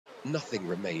Nothing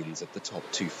remains of the top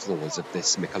 2 floors of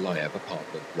this Mykolaiv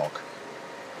apartment block.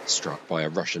 Struck by a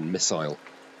Russian missile,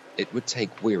 it would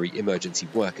take weary emergency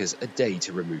workers a day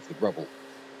to remove the rubble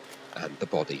and the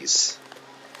bodies.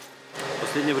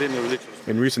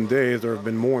 In recent days, there have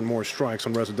been more and more strikes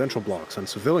on residential blocks and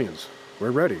civilians. We're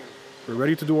ready. We're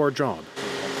ready to do our job.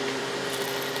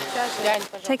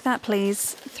 Take that,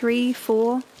 please. 3,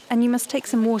 4, and you must take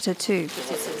some water too.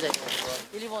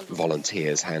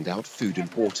 Volunteers hand out food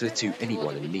and water to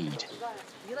anyone in need.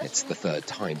 It's the 3rd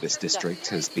time this district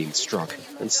has been struck,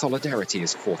 and solidarity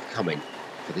is forthcoming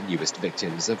for the newest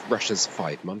victims of Russia's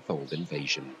 5-month-old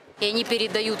invasion.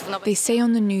 They say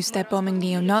on the news they're bombing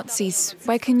neo-Nazis.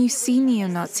 Where can you see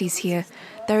neo-Nazis here?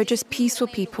 There are just peaceful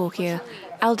people here,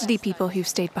 elderly people who've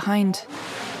stayed behind.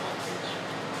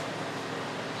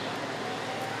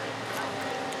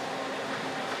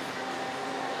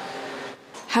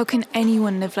 How can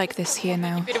anyone live like this here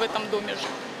now?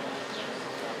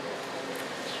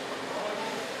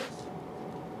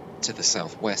 To the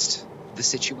southwest, the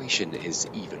situation is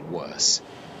even worse.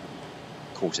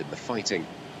 Caught in the fighting,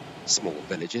 small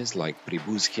villages like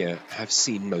Pribuzhye have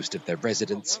seen most of their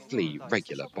residents flee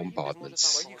regular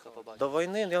bombardments. Before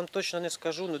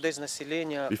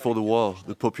the war,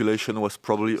 the population was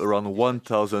probably around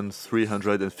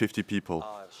 1,350 people.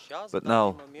 But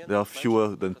now, there are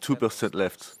fewer than 2%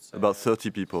 left, about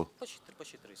 30 people.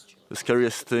 The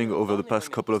scariest thing over the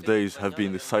past couple of days have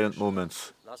been the silent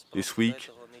moments. This week,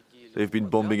 they've been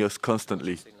bombing us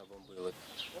constantly.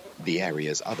 The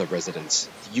area's other residents,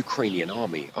 the Ukrainian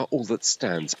army, are all that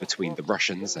stands between the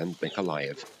Russians and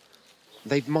Mykolaiv.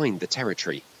 They've mined the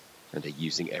territory and are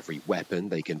using every weapon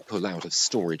they can pull out of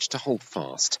storage to hold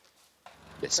fast.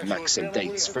 This Maxim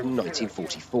dates from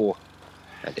 1944,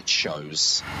 and it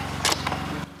shows.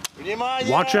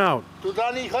 Watch out! Go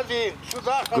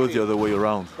the other way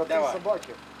around.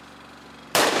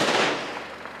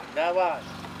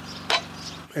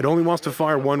 It only wants to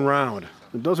fire 1 round.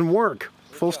 It doesn't work.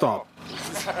 Full stop.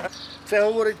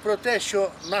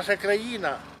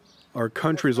 Our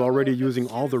country is already using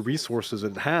all the resources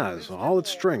it has, all its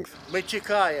strength.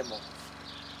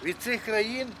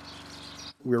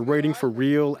 We're waiting for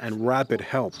real and rapid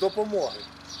help.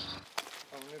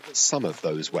 Some of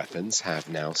those weapons have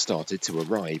now started to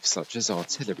arrive, such as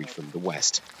artillery from the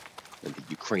west. And the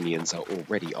Ukrainians are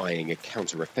already eyeing a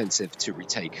counter-offensive to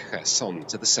retake Kherson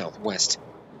to the southwest,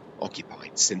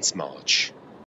 occupied since March.